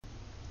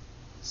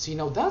See,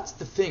 now that's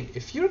the thing.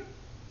 If you're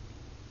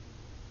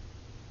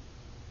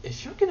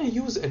gonna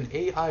use an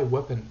AI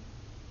weapon,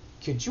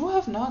 could you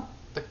have not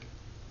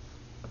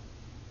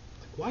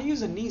why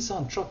use a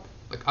Nissan truck?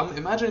 Like, I'm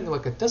imagining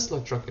like a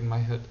Tesla truck in my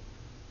head,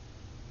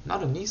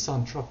 not a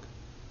Nissan truck.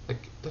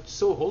 Like, that's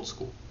so old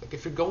school. Like,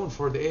 if you're going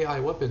for the AI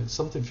weapon,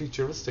 something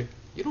futuristic,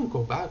 you don't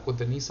go back with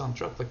the Nissan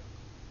truck. Like,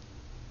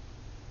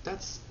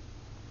 that's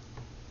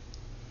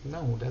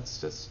no,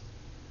 that's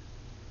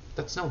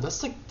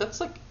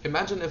like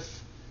imagine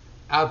if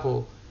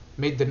Apple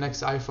made the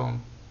next iPhone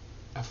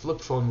a flip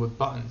phone with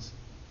buttons.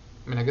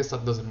 I mean, I guess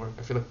that doesn't work.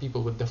 I feel like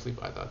people would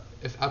definitely buy that.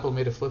 If Apple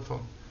made a flip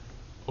phone,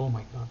 oh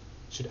my god,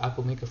 should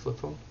Apple make a flip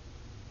phone?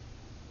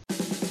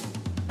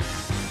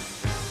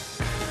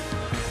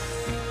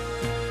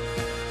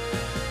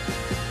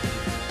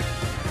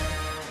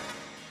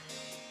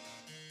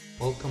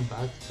 Welcome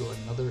back to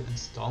another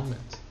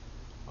installment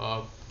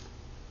of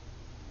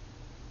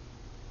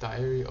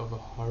Diary of a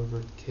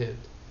Harvard Kid.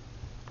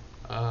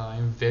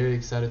 I'm very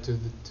excited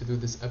to do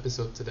this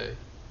episode today.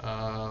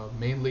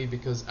 Mainly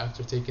because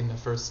after taking the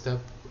first step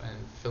and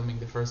filming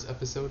the first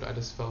episode, I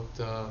just felt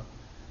a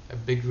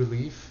big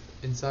relief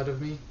inside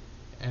of me,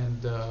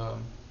 and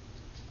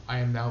I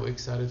am now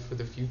excited for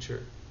the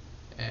future.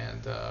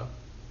 And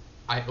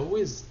I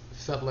always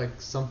felt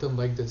like something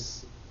like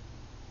this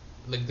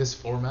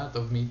format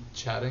of me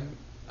chatting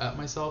at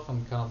myself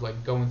and kind of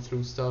like going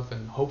through stuff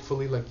and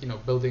hopefully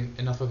building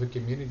enough of a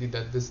community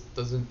that this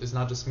doesn't is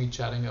not just me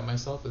chatting at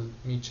myself, it's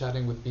me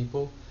chatting with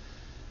people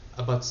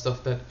about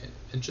stuff that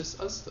interests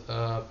us.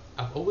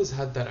 I've always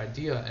had that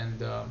idea,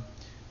 and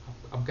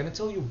I'm gonna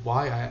tell you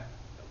I'm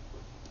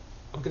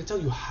gonna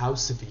tell you how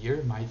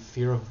severe my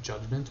fear of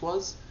judgment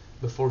was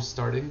before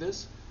starting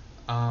this.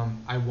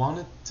 I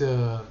wanted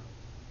to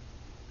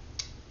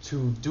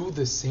do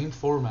the same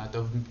format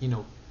of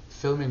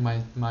filming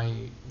my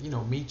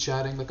me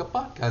chatting like a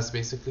podcast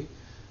basically.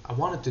 I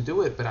wanted to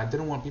do it, but I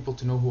didn't want people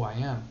to know who I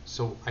am.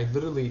 So I'm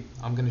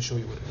gonna show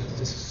you what it is.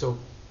 This is so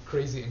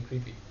crazy and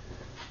creepy.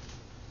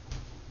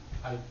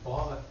 I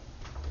bought.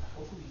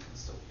 Hopefully you can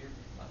still hear me.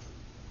 I'm not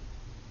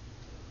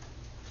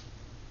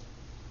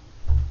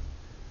sure.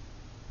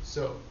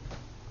 So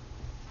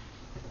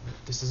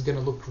this is gonna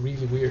look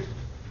really weird,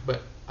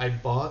 but I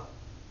bought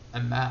a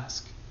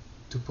mask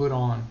to put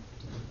on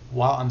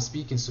while I'm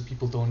speaking so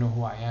people don't know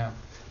who I am.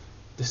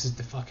 This is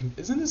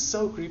isn't this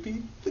so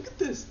creepy? Look at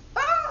this.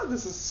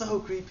 This is so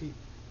creepy.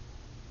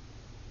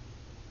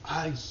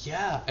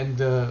 Yeah, and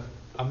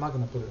I'm not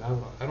gonna put it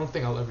out. I don't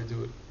think I'll ever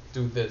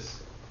do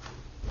this.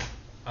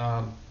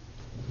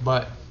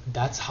 But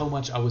that's how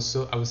much I was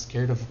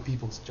scared of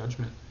people's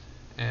judgment,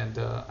 and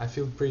I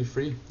feel pretty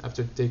free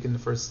after taking the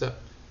first step.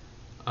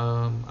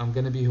 I'm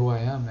gonna be who I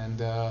am,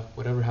 and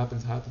whatever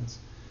happens, happens.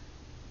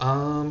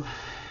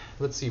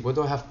 Let's see, what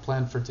do I have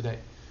planned for today?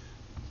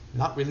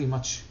 Not really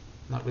much.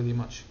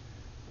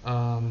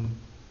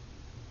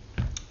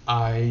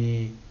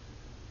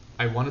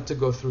 I wanted to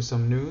go through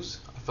some news.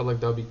 I felt like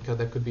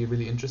that could be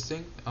really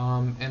interesting.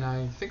 And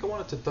I think I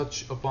wanted to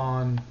touch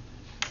upon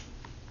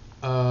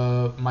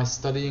my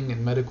studying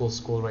in medical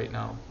school right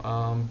now,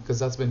 because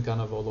that's been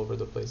kind of all over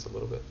the place a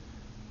little bit,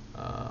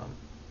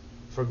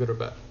 for good or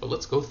bad. But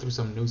let's go through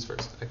some news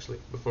first,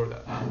 actually, before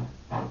that.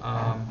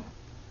 I'm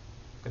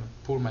gonna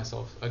pour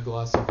myself a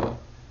glass of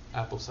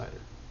apple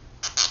cider.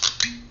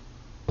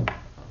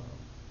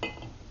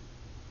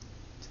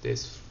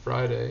 Today's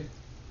Friday,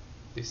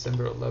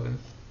 December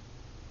 11th.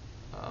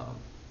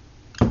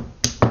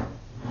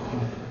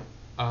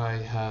 I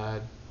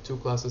had 2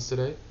 classes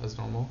today, as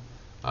normal.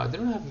 I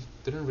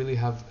didn't really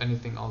have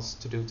anything else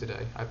to do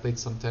today. I played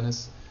some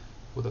tennis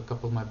with a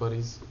couple of my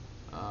buddies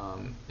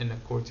in a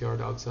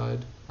courtyard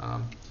outside.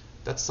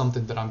 That's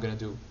something that I'm gonna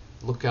do.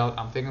 Look out!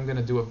 I think I'm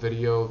gonna do a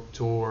video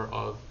tour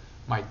of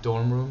my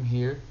dorm room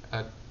here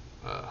at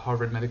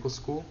Harvard Medical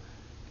School,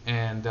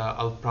 and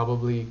I'll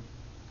probably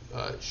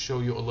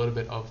show you a little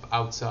bit of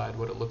outside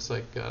what it looks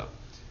like.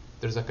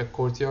 There's like a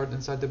courtyard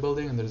inside the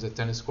building, and there's a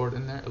tennis court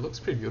in there. It looks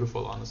pretty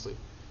beautiful, honestly.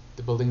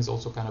 The building is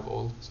also kind of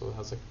old, so it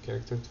has like a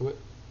character to it.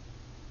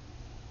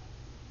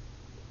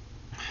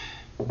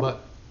 But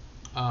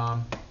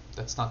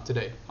that's not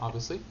today,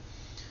 obviously.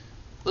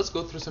 Let's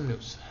go through some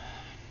news.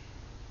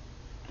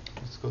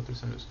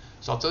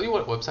 So I'll tell you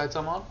what websites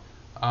I'm on.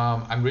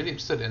 I'm really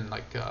interested in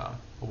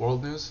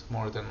world news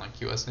more than like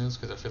US news,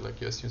 because I feel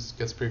like US news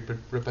gets pretty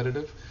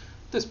repetitive.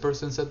 This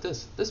person said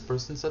this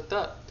person said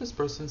that, this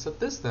person said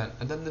this then,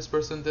 and then this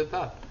person did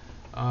that.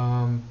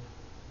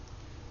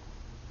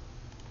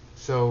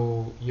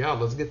 So yeah,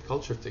 let's get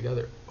cultured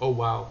together. Oh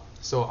wow.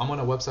 So I'm on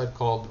a website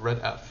called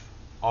RedF,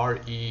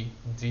 REDEF.com.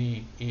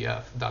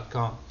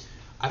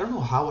 I don't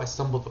know how I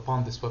stumbled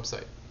upon this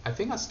website. I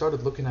think I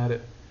started looking at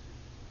it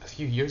a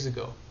few years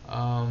ago.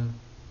 I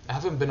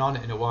haven't been on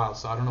it in a while,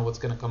 so I don't know what's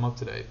gonna come up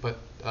today. But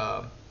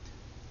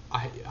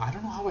I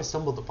don't know how I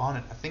stumbled upon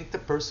it. I think the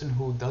person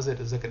who does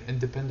it is like an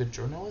independent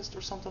journalist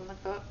or something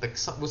like that. Like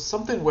was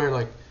something where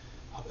like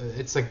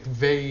it's like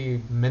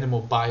very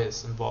minimal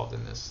bias involved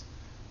in this.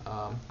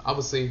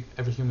 Obviously,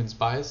 every human's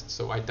biased,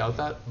 so I doubt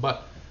that.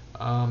 But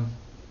um,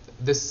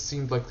 this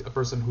seemed like a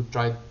person who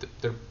tried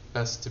their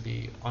best to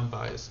be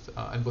unbiased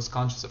and was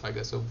conscious of, I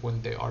guess, of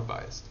when they are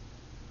biased.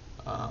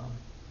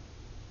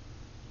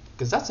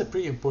 Because that's a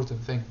pretty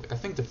important thing. Like I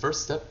think the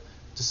first step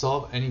to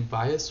solve any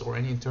bias or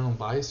any internal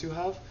bias you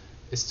have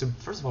is to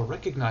first of all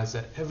recognize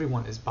that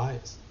everyone is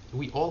biased.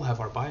 We all have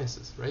our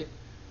biases, right?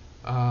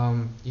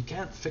 You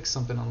can't fix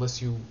something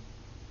unless you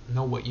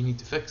know what you need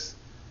to fix.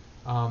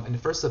 And the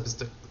first step is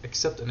to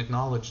accept and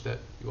acknowledge that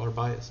you are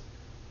biased.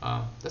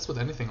 That's with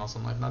anything else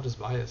in life, not just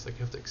bias. Like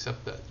you have to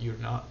accept that you're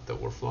not,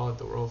 that we're flawed,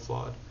 that we're all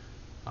flawed,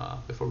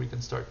 before we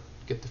can start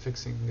get to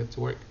fixing and get to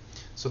work.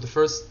 So the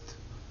first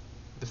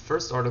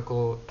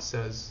article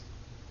says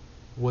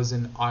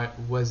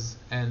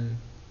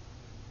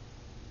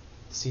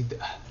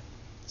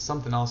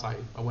something else I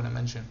want to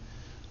mention.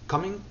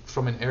 Coming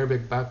from an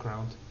Arabic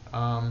background,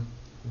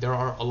 there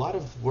are a lot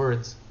of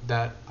words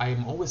that I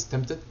am always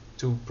tempted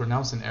to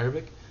pronounce in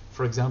Arabic.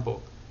 For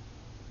example,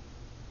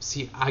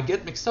 see, I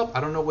get mixed up. I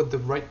don't know what the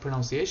right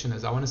pronunciation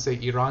is. I want to say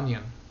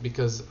Iranian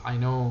because I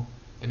know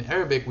in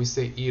Arabic we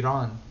say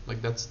Iran.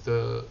 Like that's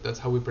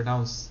how we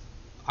pronounce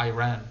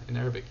Iran in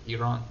Arabic,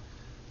 Iran.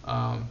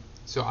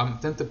 So I'm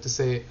tempted to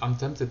say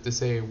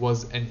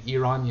was an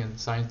Iranian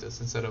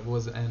scientist instead of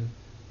was an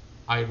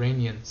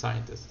Iranian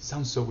scientist. It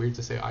sounds so weird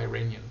to say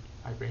Iranian.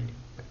 Like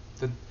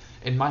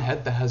in my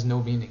head, that has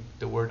no meaning.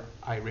 The word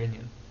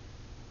Iranian,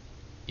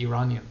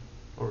 Iranian,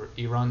 or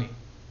Irani.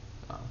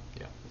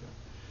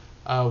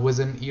 Was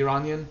an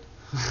Iranian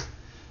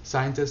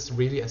scientist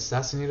really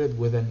assassinated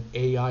with an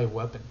AI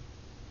weapon?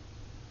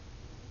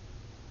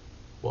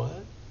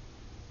 What?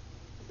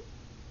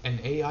 An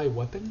AI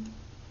weapon?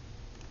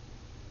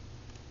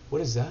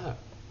 What is that?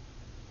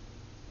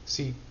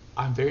 See,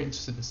 I'm very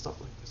interested in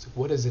stuff like this.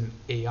 What is an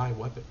AI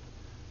weapon?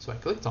 So I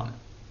clicked on it.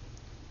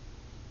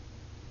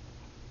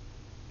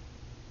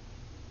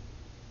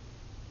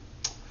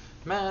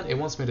 Man, it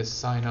wants me to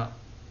sign up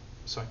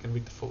so I can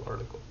read the full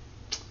article.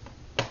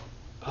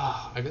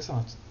 I guess I'll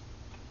have to.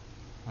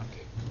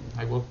 Okay,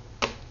 I will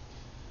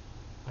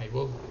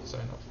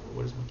sign up.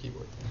 Where's my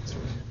keyboard? It's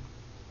right here.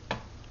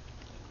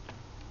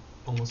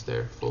 Almost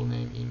there. Full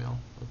name, email.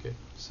 Okay,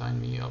 sign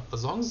me up.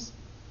 As long as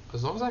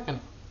I can.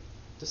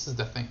 This is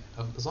the thing.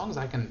 As long as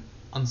I can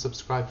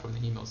unsubscribe from the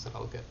emails that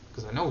I'll get,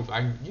 because I know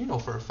you know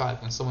for a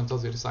fact when someone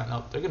tells you to sign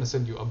up, they're gonna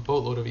send you a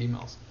boatload of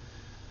emails.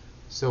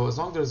 So as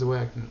long as there's a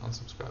way I can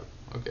unsubscribe.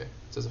 Okay,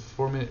 it says a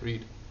 4-minute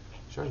read.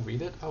 Should I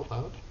read it out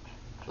loud?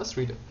 Let's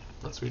read it.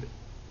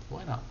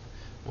 Why not?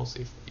 We'll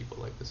see if people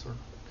like this or not.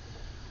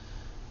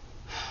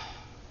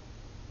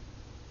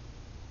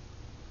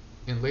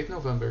 In late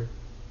November,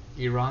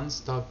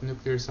 Iran's top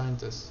nuclear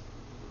scientist,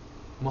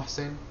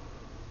 Mohsen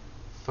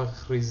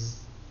Fakhrizadeh,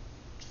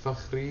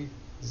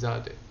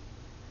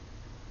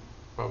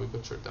 probably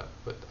butchered that,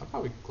 but I'm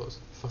probably close,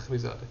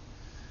 Fakhrizadeh,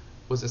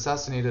 was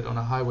assassinated on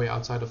a highway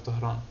outside of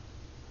Tehran.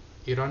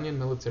 Iranian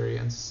military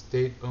and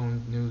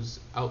state-owned news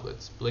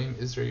outlets blame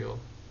Israel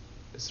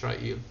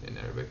in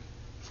Arabic,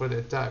 for the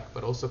attack,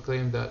 but also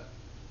claim that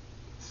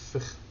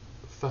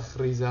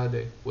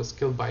Fakhrizadeh was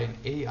killed by an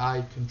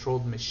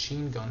AI-controlled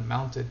machine gun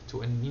mounted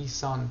to a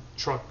Nissan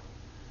truck.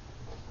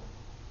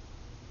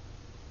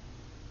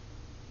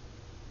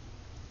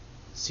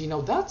 See,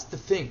 now that's the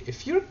thing.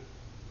 If you're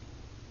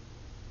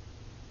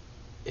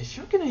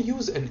gonna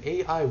use an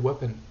AI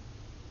weapon,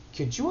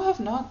 could you have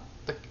not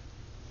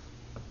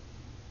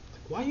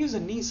why use a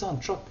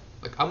Nissan truck?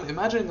 Like I'm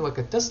imagining like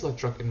a Tesla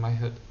truck in my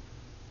head,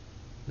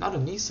 not a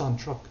Nissan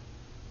truck.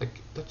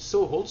 Like that's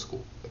so old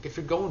school. Like if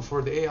you're going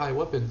for the AI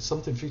weapon,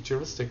 something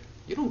futuristic,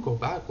 you don't go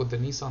back with the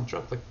Nissan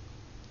truck. Like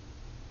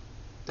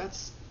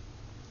that's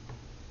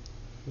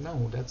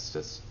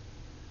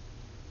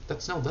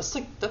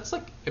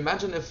like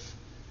imagine if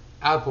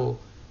Apple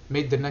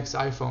made the next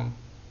iPhone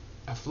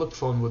a flip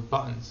phone with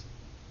buttons.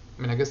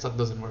 I mean, I guess that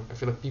doesn't work. I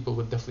feel like people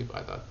would definitely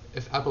buy that.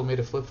 If Apple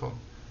made a flip phone,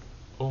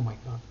 oh my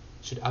god,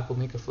 should Apple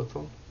make a flip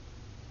phone?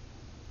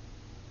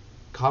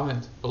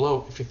 Comment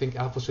below if you think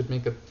Apple should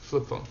make a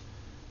flip phone.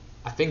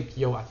 I think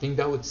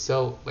that would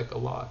sell like a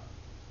lot.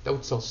 That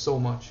would sell so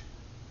much.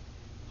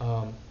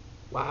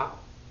 Wow.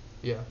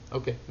 Yeah.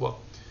 Okay. Well,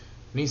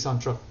 Nissan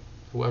truck.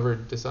 Whoever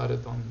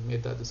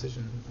made that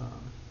decision,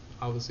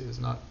 obviously is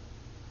not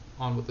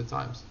on with the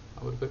times.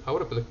 I would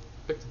have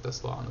picked a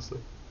Tesla, honestly.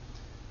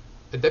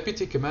 A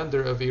deputy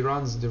commander of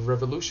Iran's the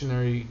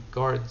Revolutionary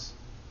Guards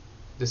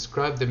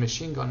described the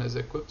machine gun as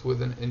equipped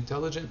with an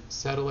intelligent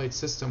satellite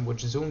system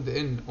which zoomed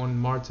in on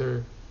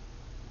martyr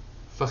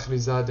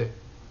Fakhrizadeh.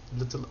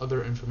 Little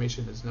other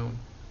information is known.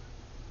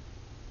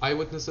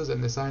 Eyewitnesses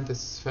and the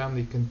scientist's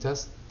family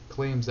contest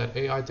claims that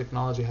AI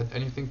technology had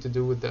anything to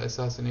do with the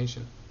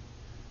assassination,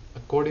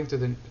 according to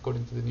the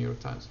New York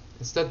Times.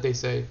 Instead, they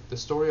say the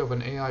story of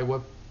an AI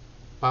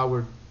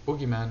web-powered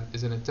boogeyman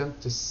is an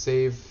attempt to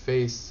save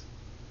face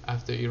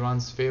after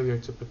Iran's failure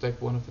to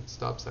protect one of its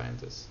top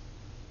scientists.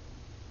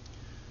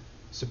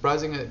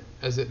 Surprising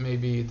as it may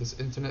be, this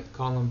internet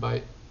column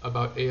by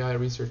about AI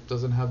research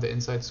doesn't have the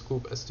inside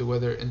scoop as to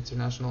whether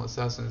international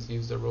assassins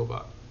used a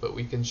robot, but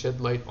we can shed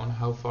light on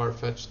how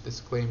far-fetched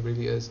this claim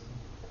really is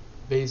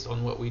based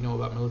on what we know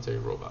about military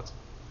robots.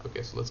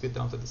 Okay, so let's get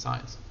down to the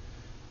science.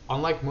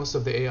 Unlike most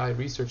of the AI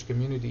research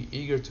community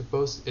eager to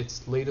post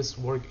its latest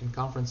work in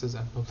conferences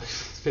and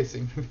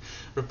public-facing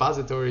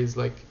repositories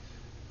like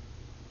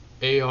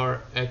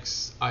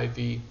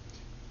ARXIV,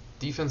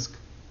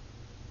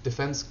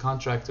 defense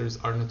contractors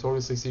are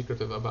notoriously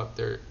secretive about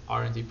their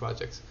R&D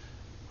projects.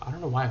 I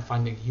don't know why I'm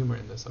finding humor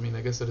in this. I mean,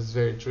 I guess it is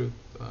very true,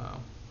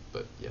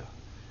 but yeah.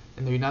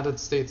 In the United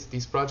States,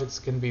 these projects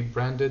can be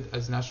branded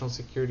as national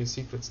security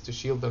secrets to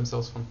shield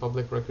themselves from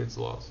public records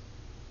laws.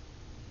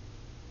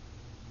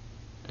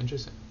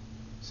 Interesting.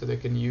 So they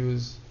can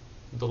use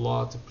the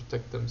law to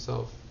protect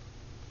themselves,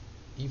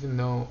 even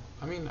though,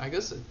 I mean, I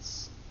guess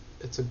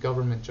it's a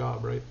government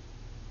job, right?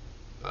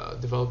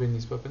 Developing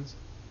these weapons,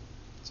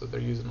 so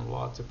they're using the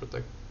law to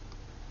protect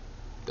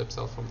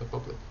themselves from the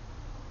public.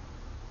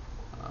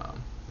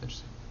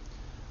 Interesting.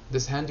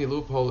 This handy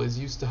loophole is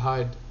used to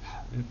hide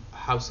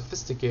how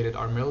sophisticated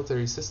our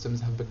military systems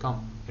have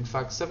become. In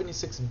fact,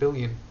 $76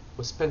 billion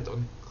was spent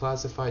on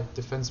classified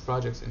defense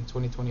projects in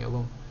 2020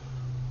 alone.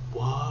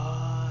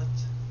 What?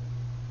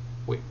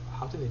 Wait,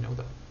 how do they know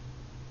that?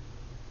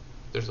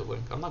 There's a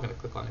link. I'm not gonna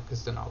click on it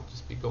because then I'll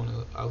just be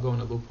I'll go in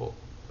a loophole.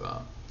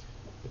 But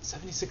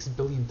 $76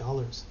 billion in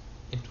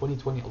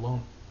 2020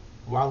 alone,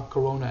 while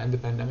Corona and the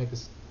pandemic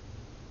is.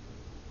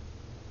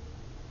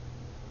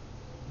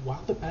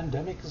 While the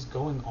pandemic is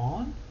going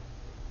on,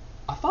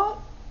 I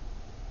thought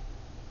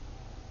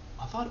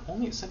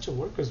only essential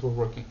workers were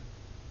working.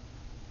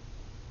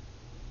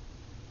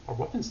 Are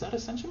weapons that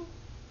essential?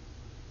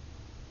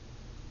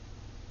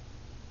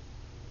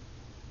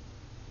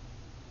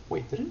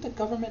 Wait, didn't the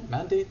government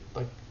mandate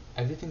like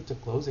everything to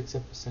close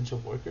except essential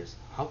workers?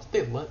 How did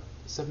they let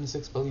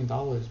 $76 billion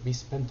be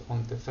spent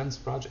on defense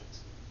projects?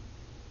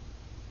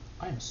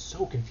 I am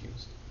so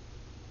confused.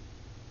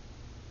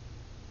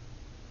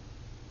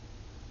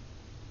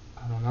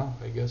 I don't know.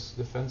 I guess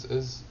defense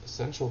is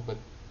essential, but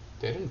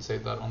they didn't say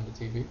that on the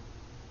TV.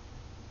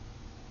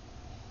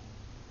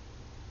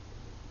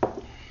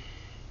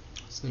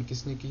 Sneaky,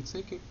 sneaky,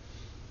 sneaky.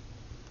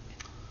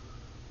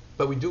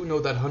 But we do know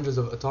that hundreds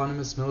of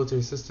autonomous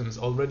military systems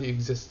already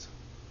exist.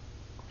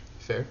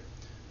 Fair.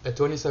 A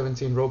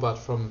 2017 robot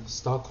from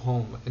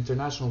Stockholm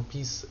International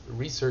Peace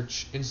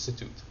Research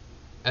Institute,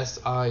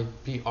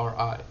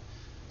 SIPRI,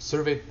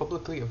 surveyed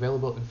publicly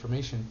available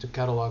information to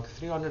catalog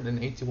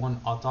 381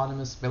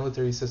 autonomous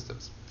military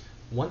systems,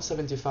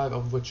 175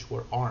 of which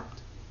were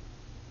armed.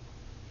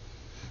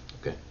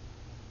 Okay.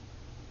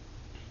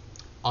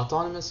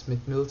 Autonomous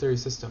military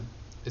system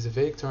is a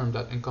vague term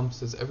that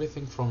encompasses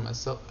everything from a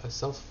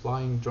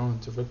self-flying drone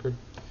to record.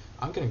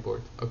 I'm getting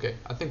bored. Okay,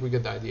 I think we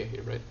get the idea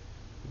here, right?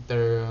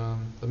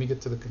 Let me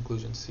get to the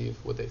conclusion, see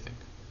what they think.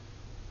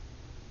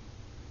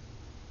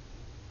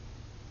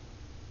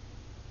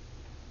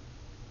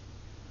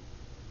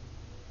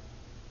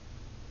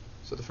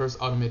 So the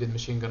first automated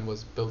machine gun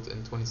was built in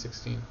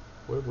 2016.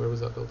 Where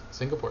was that built?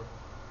 Singapore.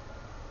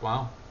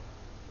 Wow.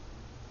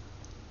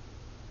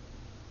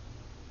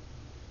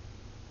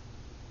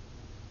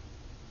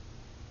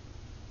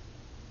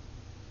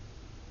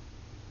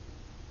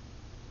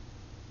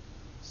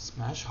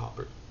 Smash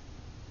Hopper.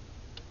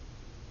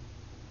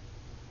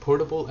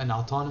 Portable and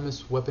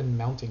autonomous weapon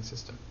mounting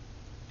system.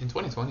 In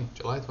 2020,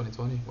 July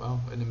 2020, wow,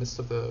 in the midst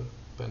of the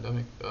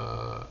pandemic,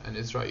 an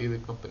Israeli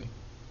company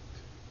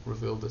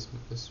revealed this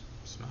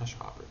Smash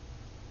Hopper.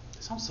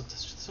 It sounds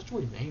such a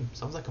weird name.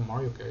 Sounds like a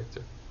Mario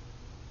character.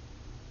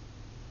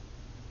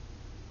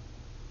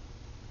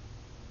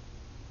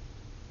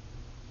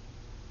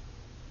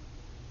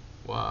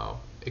 Wow,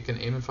 it can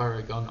aim and fire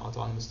a gun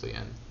autonomously,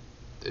 and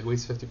it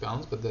weighs 50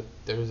 pounds. But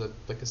there's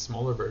a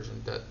smaller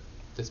version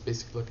that's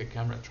basically like a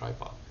camera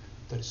tripod.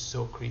 That is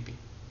so creepy.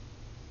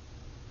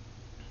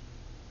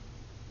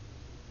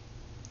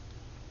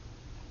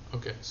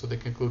 Okay, so they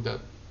conclude that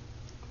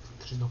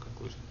there's no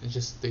conclusion. It's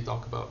just they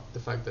talk about the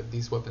fact that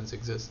these weapons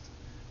exist,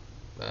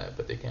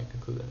 but they can't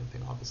conclude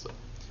anything, obviously.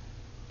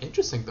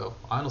 Interesting though.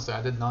 Honestly,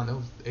 I did not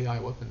know AI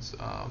weapons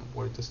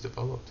were this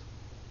developed,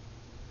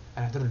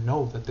 and I didn't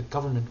know that the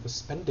government was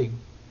spending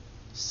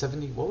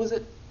 70. What was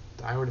it?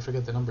 I already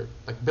forget the number.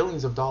 Like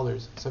billions of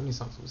dollars. 70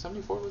 something.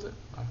 74 was it?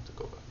 I have to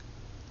go back.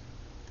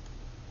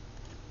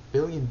 $1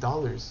 billion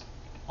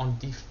on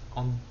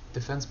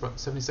defense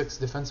 76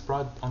 defense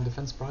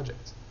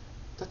projects.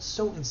 That's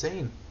so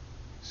insane.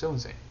 So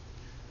insane.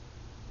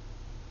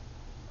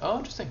 Oh,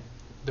 interesting.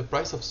 The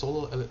price of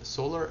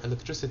solar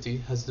electricity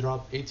has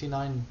dropped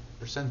 89%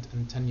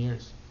 in 10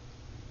 years.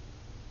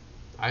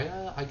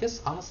 I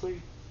guess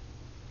honestly,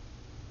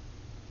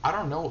 I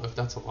don't know if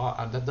that's a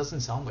lot. That doesn't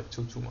sound like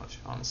too much,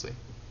 honestly.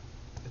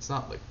 It's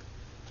not like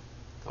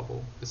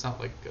double. It's not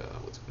like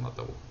not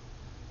double.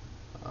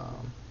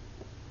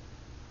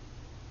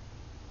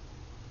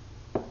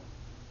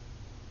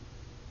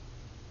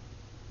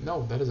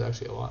 No, that is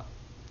actually a lot.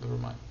 Never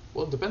mind.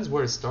 Well, it depends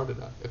where it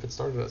started at. If it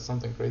started at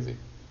something crazy,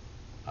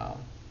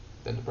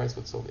 then the price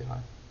would still be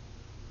high.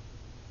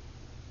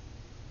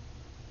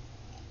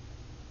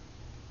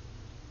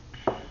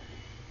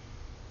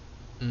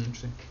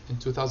 Interesting. In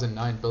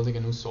 2009, building a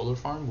new solar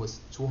farm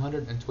was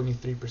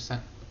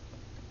 223%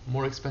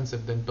 more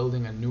expensive than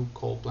building a new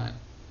coal plant.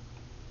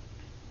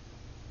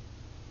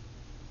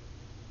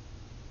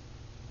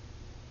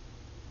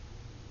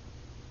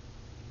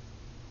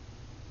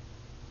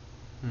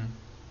 Hmm.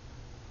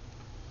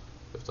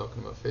 They're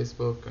talking about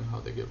Facebook and how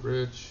they get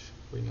rich.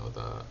 We know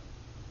that.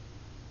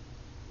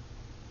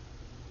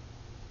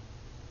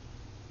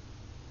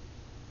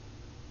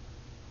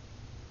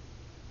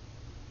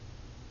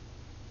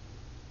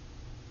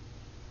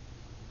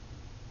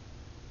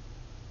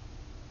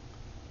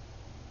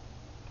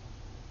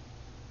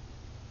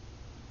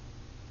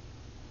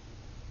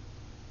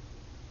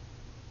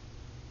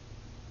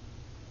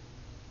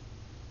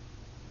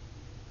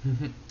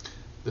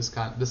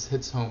 This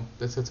hits home.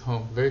 This hits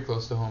home. Very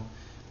close to home.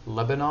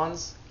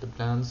 Lebanon's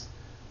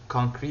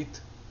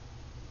concrete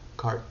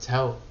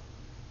cartel.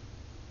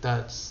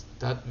 That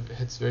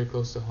hits very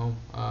close to home.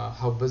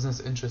 How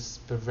business interests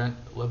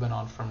prevent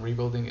Lebanon from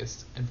rebuilding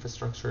its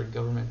infrastructure,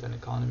 government, and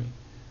economy.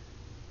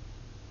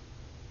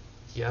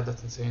 Yeah,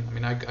 that's insane. I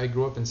mean, I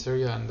grew up in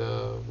Syria,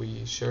 and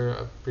we share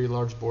a pretty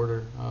large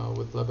border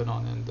with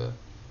Lebanon, and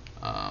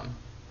um,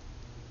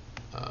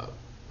 uh,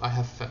 I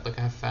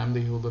have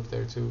family who live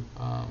there too.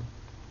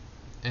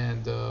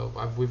 And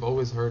we've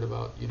always heard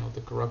about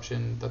the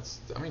corruption.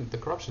 The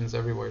corruption's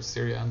everywhere,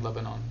 Syria and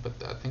Lebanon, but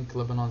I think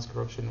Lebanon's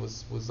corruption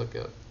was like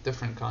a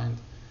different kind,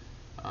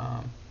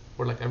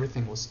 where like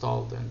everything was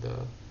stalled, and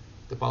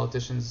the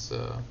politicians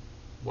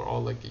were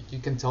all like, you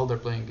can tell they're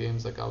playing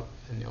games like out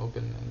in the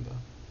open, and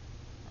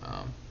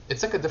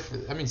it's like a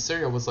different. I mean,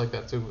 Syria was like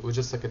that too. It was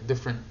just like a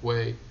different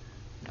way.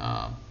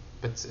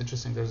 But it's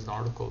interesting. There's an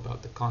article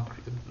about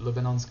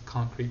Lebanon's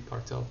concrete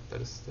cartel.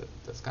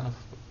 That's kind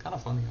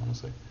of funny,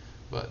 honestly,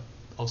 but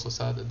also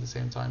sad at the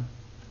same time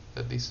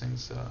that these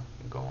things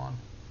go on.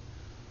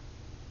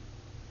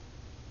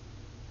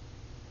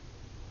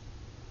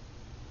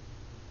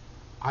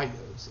 I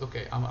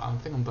okay. I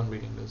think I'm done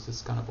reading this.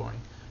 It's kind of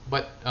boring,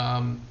 but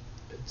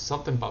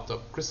something popped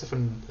up.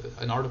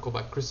 An article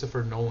by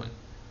Christopher Nolen.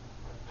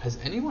 Has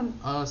anyone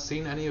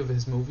seen any of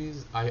his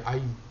movies?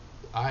 I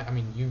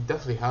mean, you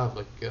definitely have.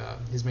 Like,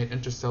 he's made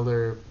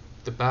Interstellar,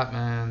 The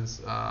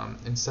Batman's,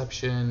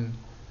 Inception.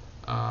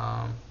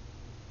 Um,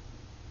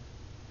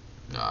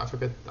 I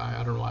forget.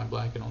 I don't know why I'm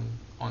blanking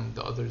on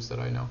the others that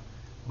I know,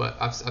 but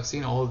I've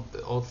seen all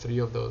three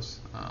of those.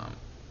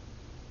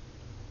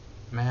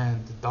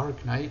 Man, The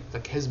Dark Knight.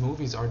 Like, his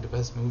movies are the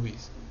best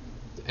movies,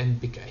 and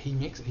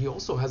he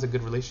also has a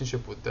good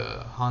relationship with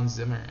Hans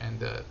Zimmer,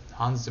 and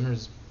Hans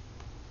Zimmer's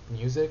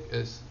music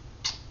is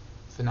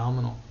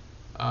phenomenal.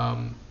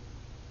 Um,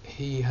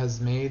 he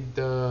has made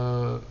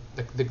the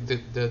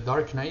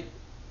Dark Knight,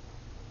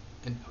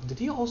 and did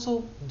he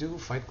also do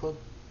Fight Club?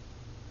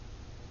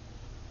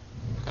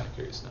 I'm kind of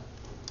curious now.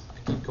 I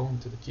keep going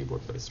to the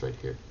keyboard, but it's right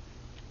here.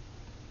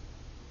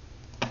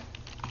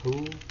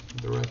 Who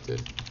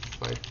directed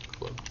Fight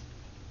Club?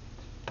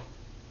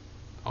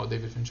 Oh,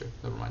 David Fincher.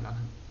 Never mind, not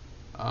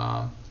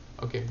him.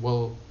 Okay,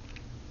 well,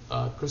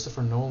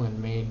 Christopher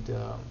Nolan made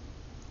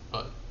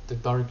The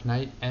Dark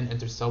Knight and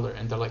Interstellar,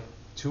 and they're like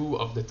two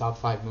of the top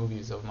five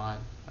movies of mine.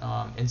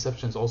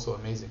 Inception's also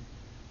amazing,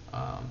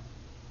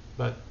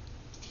 but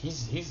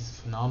he's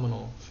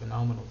phenomenal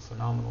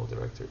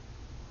director.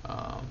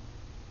 Um,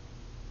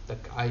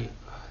 like I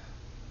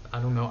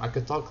don't know. I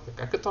could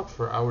talk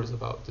for hours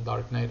about The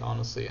Dark Knight,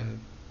 honestly, and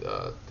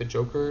the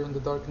Joker in The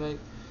Dark Knight,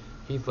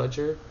 Heath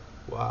Ledger.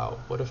 Wow,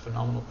 what a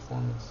phenomenal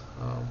performance.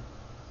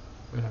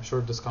 I mean, I'm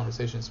sure this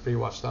conversation is pretty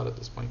watched out at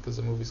this point because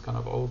the movie's kind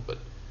of old, but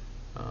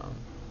um,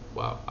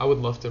 wow, I would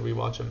love to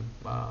rewatch them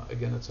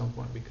again at some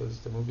point because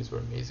the movies were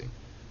amazing.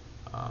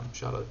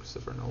 Shout out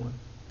Christopher Nolan.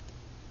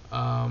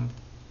 Um,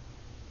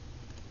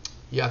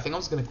 yeah, I think I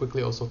was gonna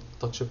quickly also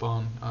touch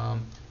upon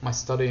my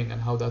studying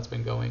and how that's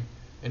been going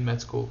in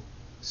med school.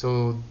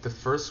 So the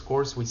first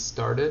course we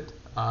started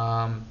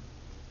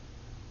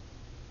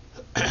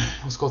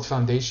was called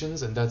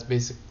Foundations, and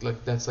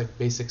that's like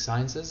basic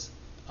sciences.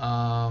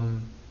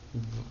 Um,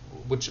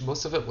 which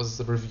most of it was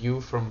the review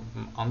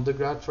from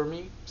undergrad for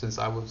me since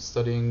I was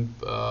studying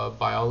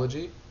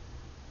biology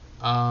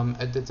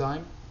at the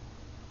time.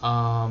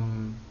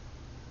 Um,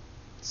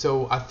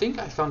 so I think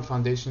I found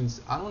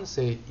Foundations, I don't want to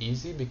say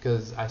easy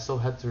because I still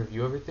had to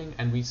review everything,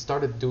 and we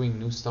started doing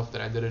new stuff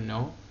that I didn't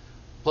know.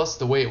 Plus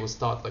the way it was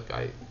taught,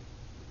 I'm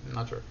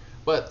not sure,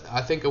 but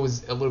I think it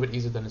was a little bit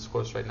easier than this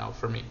course right now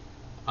for me.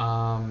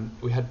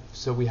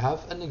 We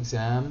have an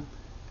exam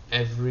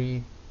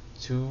every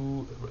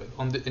two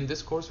in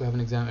this course we have an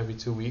exam every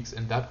 2 weeks.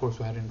 In that course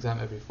we had an exam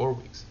every 4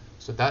 weeks.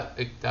 So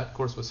that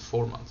course was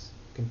 4 months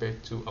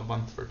compared to a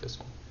month for this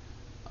one.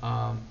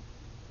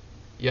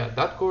 Yeah,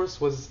 that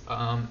course was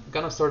kind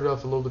of started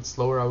off a little bit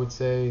slower, I would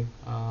say.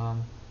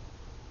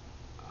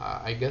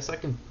 I guess I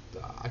can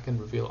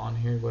reveal on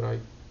here what I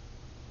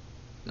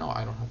no,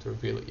 I don't have to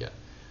reveal it yet.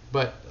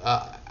 But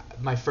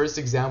my first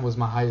exam was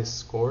my highest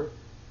score,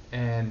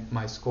 and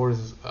my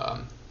scores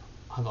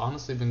have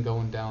honestly been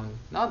going down,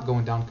 not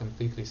going down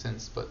completely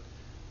since, but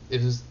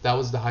that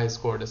was the highest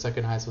score. The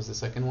second highest was the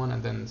second one,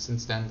 and then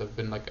since then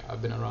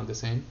I've been around the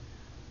same.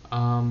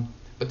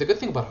 But the good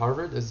thing about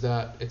Harvard is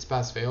that it's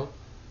pass fail,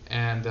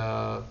 and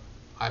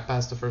I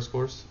passed the first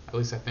course. At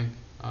least I think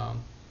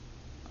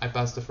I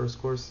passed the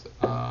first course,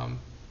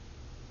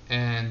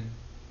 and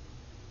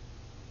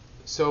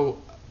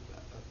so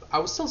I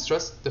was still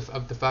stressed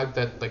of the fact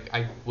that like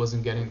I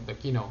wasn't getting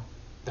like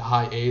the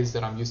high A's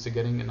that I'm used to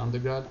getting in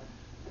undergrad.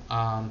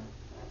 Um,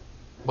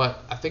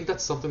 but I think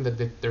that's something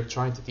that they're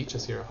trying to teach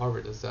us here at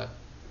Harvard is that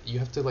you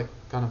have to like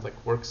kind of like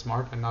work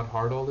smart and not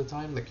hard all the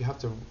time. Like you have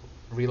to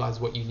realize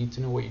what you need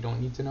to know, what you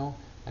don't need to know,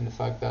 and the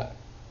fact that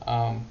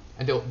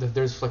that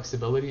there's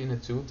flexibility in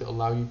it too to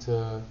allow you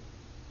to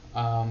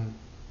um,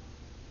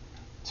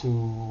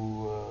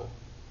 to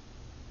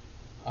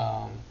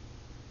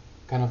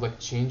kind of like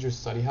change your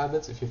study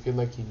habits if you feel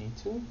like you need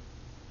to.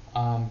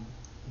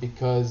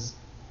 Because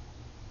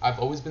I've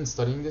always been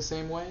studying the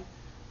same way,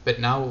 but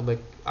now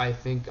like I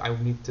think I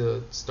need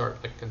to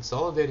start like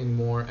consolidating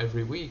more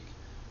every week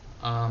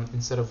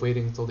instead of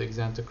waiting until the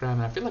exam to cram.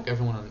 And I feel like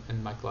everyone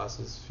in my class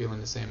is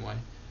feeling the same way,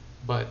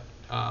 but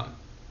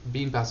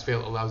being pass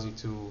fail allows you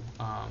to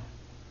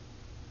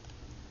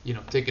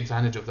take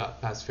advantage of that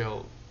pass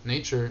fail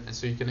nature, and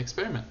so you can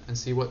experiment and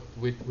see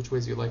which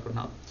ways you like or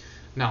not.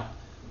 Now,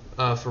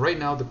 for right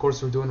now, the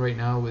course we're doing right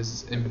now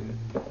is I don't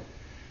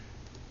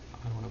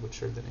want to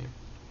butcher the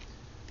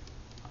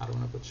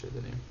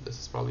name. This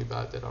is probably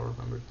bad that I'll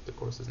remember the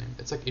course's name.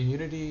 It's like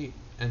Immunity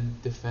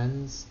and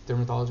Defense,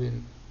 Dermatology,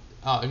 and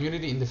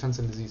Immunity and Defense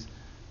and Disease.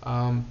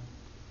 In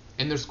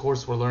this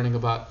course, we're learning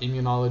about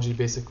immunology,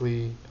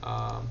 basically,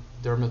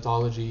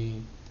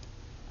 dermatology,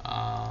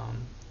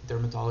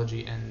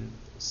 and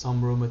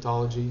some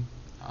rheumatology,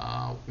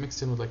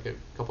 mixed in with like a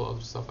couple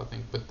other stuff, I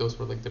think. But those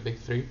were like the big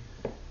three.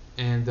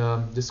 And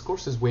this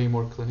course is way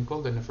more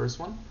clinical than the first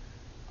one.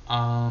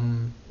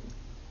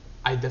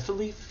 I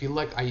definitely feel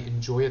like I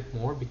enjoy it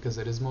more because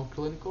it is more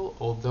clinical,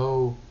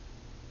 although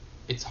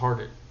it's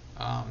harder.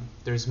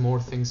 There's more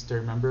things to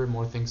remember,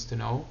 more things to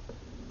know.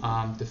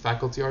 The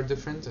faculty are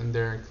different and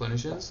they're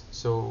clinicians,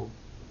 so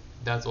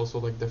that's also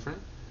like different.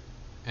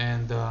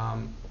 And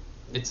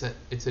it's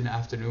an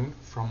afternoon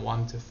from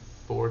 1 to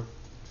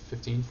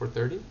 4:15,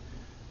 4:30,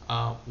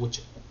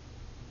 which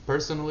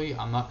personally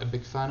I'm not a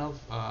big fan of.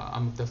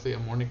 I'm definitely a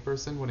morning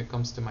person when it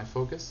comes to my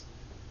focus.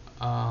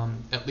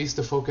 At least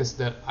the focus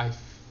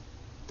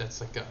that's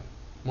like a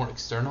more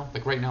external.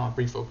 Like right now I'm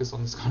pretty focused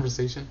on this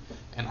conversation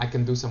and I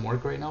can do some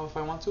work right now if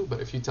I want to, but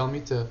if you tell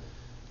me to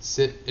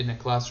sit in a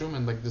classroom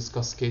and like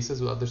discuss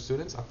cases with other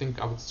students, I think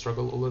I would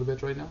struggle a little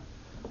bit right now.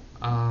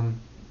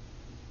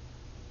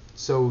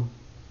 So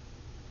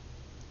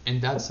in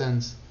that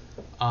sense,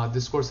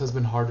 this course has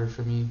been harder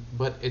for me,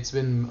 but it's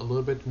been a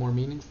little bit more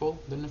meaningful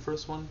than the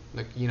first one.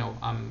 Like,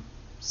 I'm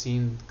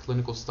seeing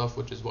clinical stuff,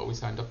 which is what we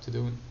signed up to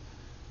do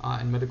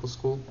in medical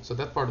school. So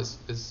that part is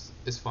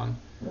fun.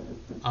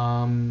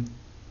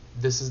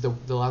 This is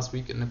the last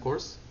week in the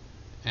course,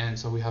 and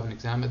so we have an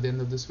exam at the end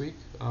of this week.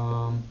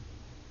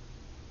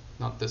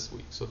 Not this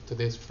week, so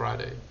today's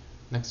Friday.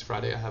 Next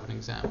Friday I have an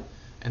exam,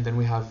 and then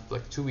we have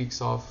like 2 weeks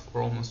off,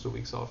 or almost 2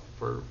 weeks off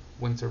for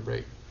winter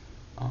break.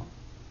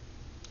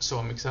 So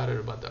I'm excited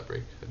about that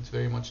break. It's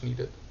very much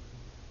needed.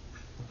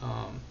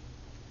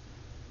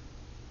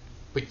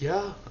 But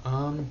yeah,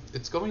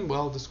 it's going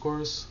well. This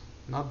course,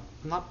 not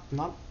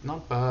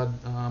bad.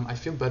 I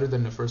feel better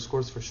than the first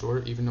course for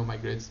sure, even though my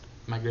grades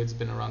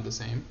been around the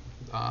same.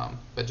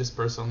 But just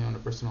personally, on a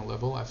personal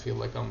level, I feel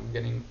like I'm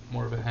getting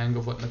more of a hang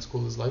of what med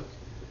school is like.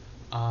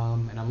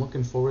 And I'm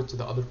looking forward to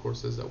the other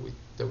courses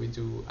that we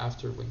do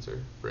after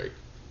winter break.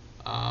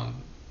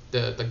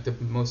 The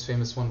most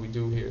famous one we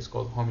do here is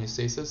called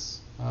homeostasis,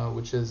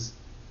 which is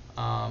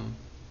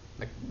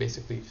like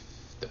basically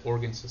the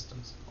organ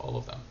systems, all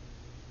of them.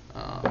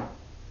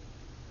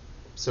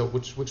 So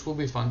which will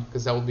be fun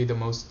because that will be the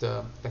most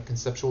like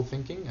conceptual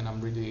thinking, and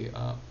I'm really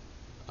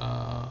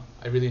I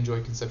really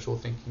enjoy conceptual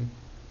thinking.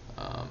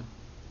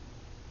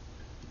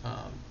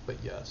 But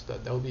yeah, so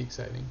that will be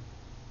exciting,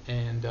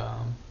 and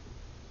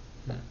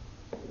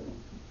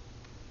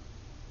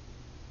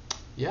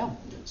yeah.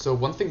 So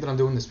one thing that I'm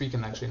doing this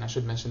weekend, actually, and I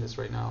should mention this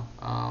right now,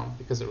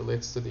 because it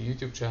relates to the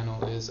YouTube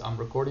channel, is I'm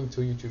recording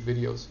 2 YouTube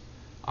videos.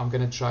 I'm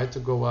gonna try to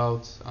go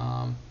out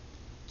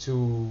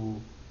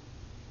to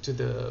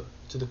the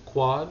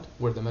quad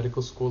where the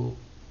medical school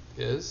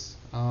is,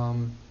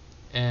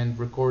 and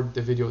record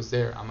the videos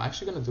there. I'm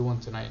actually gonna do one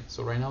tonight.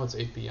 So right now it's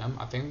 8 p.m.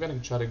 I think I'm gonna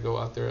try to go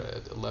out there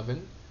at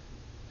 11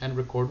 and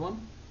record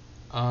one.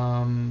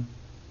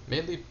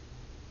 Mainly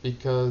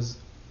because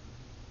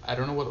I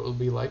don't know what it will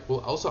be like. Well,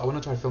 also I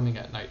want to try filming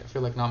at night. I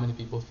feel like not many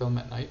people film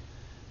at night,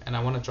 and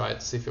I want to try it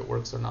to see if it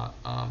works or not.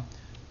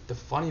 The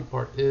funny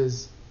part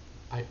is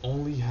I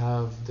only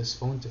have this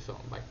phone to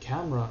film. My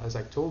camera, as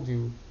I told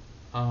you,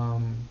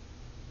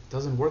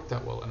 doesn't work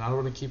that well, and I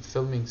don't want to keep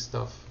filming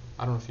stuff.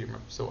 I don't know if you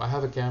remember. So I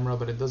have a camera,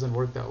 but it doesn't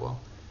work that well.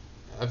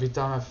 every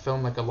time I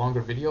film like a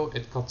longer video,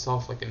 it cuts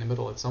off like in the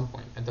middle at some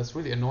point, and that's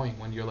really annoying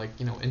when you're like,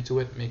 into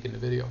it making the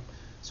video.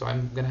 So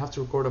I'm gonna have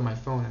to record on my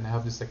phone, and I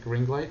have this like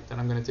ring light that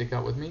I'm gonna take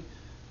out with me,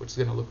 which is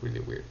gonna look really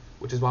weird.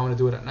 Which is why I'm gonna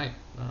do it at night.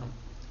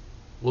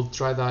 We'll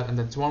try that, and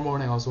then tomorrow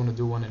morning I also want to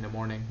do one in the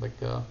morning, like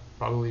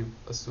probably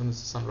as soon as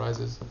the sun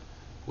rises,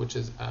 which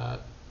is at,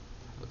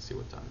 let's see,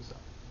 what time is that?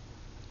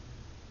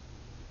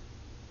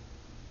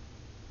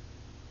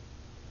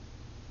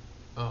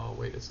 Oh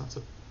wait, it's not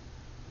so.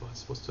 Well,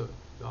 it's supposed to.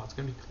 Oh, it's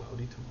gonna be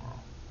cloudy tomorrow.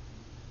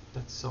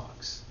 That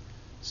sucks.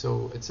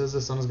 So it says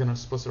the sun is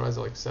supposed to rise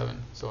at like 7.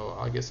 So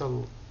I guess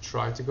I'll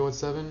try to go at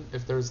 7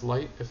 if there's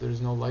light. If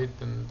there's no light,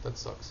 then that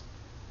sucks.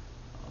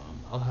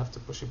 I'll have to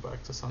push it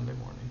back to Sunday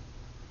morning,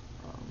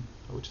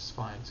 which is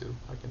fine too.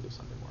 I can do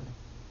Sunday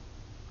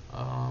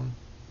morning.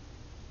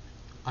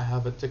 I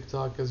have a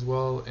TikTok as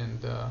well,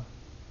 and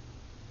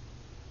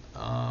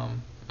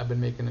I've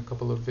been making a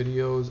couple of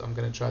videos. I'm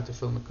gonna try to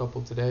film a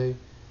couple today,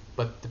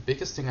 but the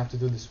biggest thing I have to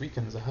do this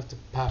weekend is I have to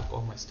pack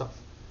all my stuff.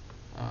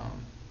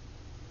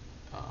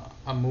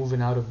 I'm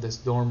moving out of this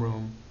dorm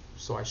room,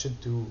 so I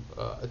should do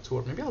a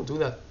tour. Maybe I'll do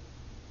that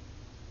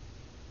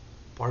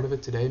part of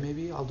it today.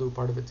 Maybe I'll do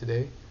part of it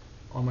today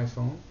on my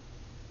phone,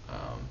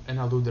 and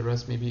I'll do the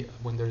rest maybe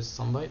when there's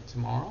sunlight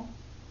tomorrow,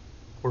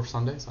 or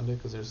Sunday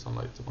because there's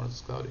sunlight.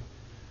 Tomorrow's cloudy.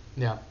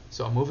 Yeah,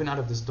 so I'm moving out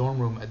of this dorm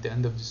room at the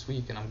end of this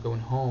week, and I'm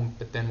going home.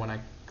 But then when I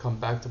come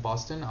back to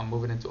Boston, I'm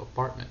moving into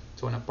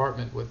an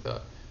apartment with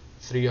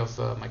 3 of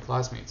my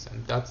classmates,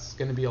 and that's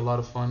gonna be a lot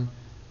of fun.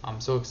 I'm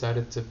so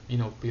excited to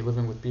be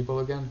living with people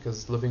again,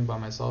 because living by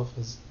myself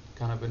has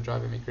kind of been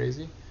driving me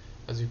crazy.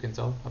 As you can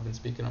tell, I've been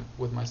speaking at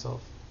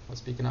myself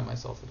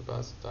for the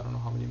past I don't know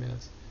how many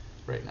minutes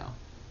right now.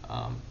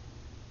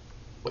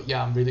 But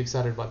yeah, I'm really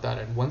excited about that.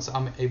 And once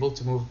I'm able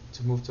to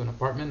move to an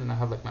apartment and I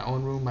have like my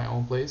own room, my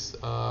own place,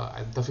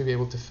 I'll definitely be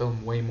able to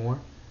film way more.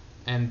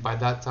 And by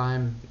that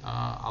time,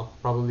 I'll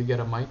probably get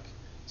a mic,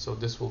 so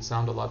this will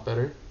sound a lot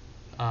better.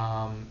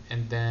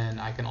 And then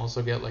I can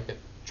also get like a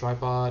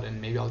tripod,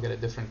 and maybe I'll get a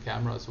different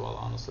camera as well.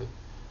 Honestly,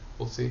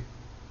 we'll see.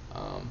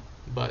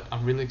 But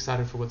I'm really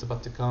excited for what's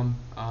about to come.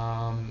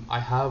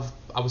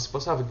 I was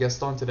supposed to have a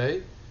guest on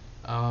today,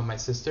 my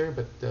sister,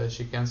 but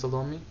she canceled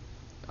on me.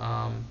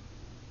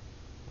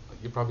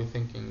 You're probably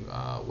thinking,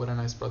 what a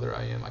nice brother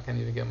I am. I can't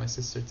even get my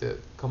sister to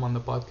come on the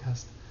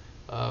podcast.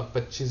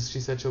 But she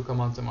said she'll come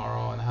on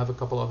tomorrow, and I have a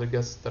couple other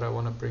guests that I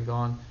want to bring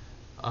on.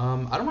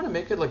 I don't want to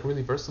make it like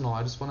really personal.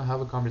 I just want to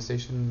have a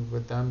conversation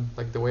with them,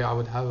 like the way I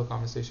would have a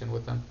conversation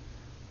with them.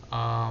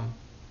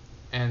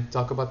 And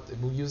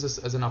we'll use this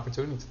as an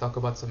opportunity to talk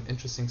about some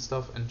interesting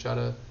stuff and try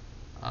to,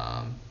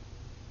 I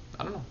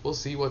don't know, we'll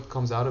see what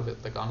comes out of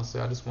it. Like, honestly,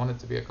 I just want it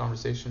to be a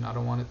conversation. I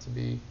don't want it to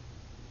be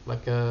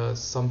like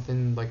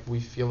something like we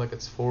feel like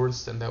it's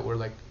forced, and that we're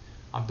like,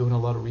 I'm doing a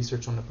lot of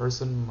research on the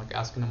person, like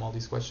asking them all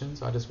these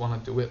questions. I just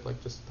want to do it,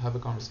 like just have a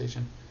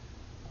conversation.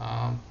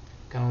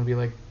 Kind of be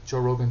like Joe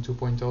Rogan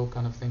 2.0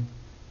 kind of thing.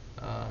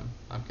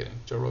 I'm kidding.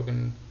 Joe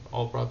Rogan,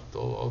 all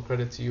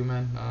credit to you,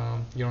 man.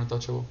 You're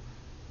untouchable.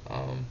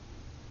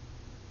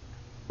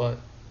 But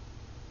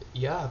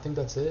yeah, I think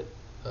that's it.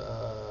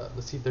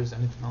 Let's see if there's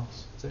anything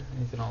else. Is there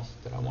anything else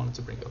that I wanted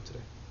to bring up today?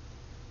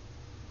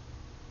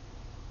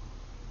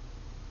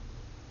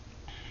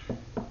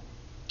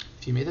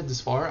 If you made it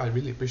this far, I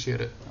really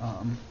appreciate it.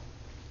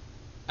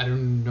 I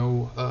don't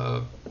know.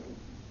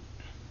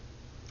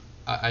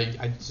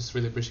 I just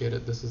really appreciate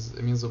it.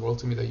 It means the world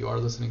to me that you are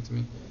listening to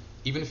me.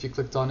 Even if you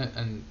clicked on it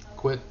and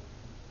quit,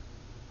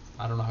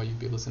 I don't know how you'd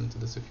be listening to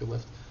this if you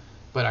left.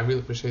 But I really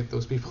appreciate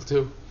those people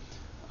too.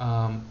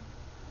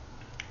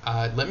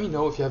 Let me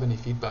know if you have any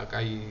feedback.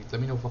 Let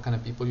me know what kind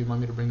of people you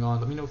want me to bring on.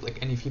 Let me know if like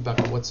any feedback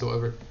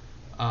whatsoever.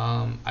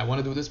 I want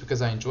to do this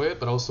because I enjoy it,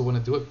 but I also want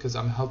to do it because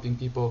I'm helping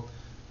people,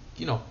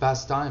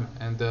 pass time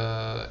and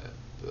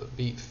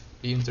be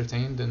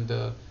entertained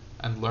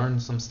and learn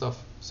some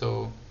stuff.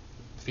 So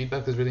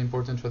feedback is really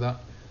important for that.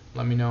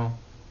 Let me know.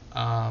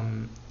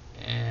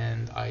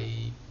 And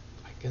I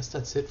guess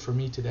that's it for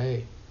me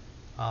today.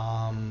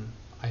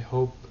 I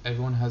hope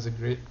everyone has a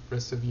great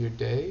rest of your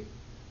day,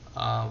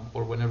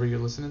 or whenever you're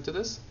listening to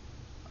this.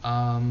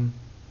 And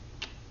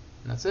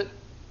that's it.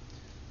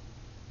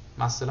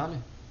 مع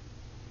السلامة.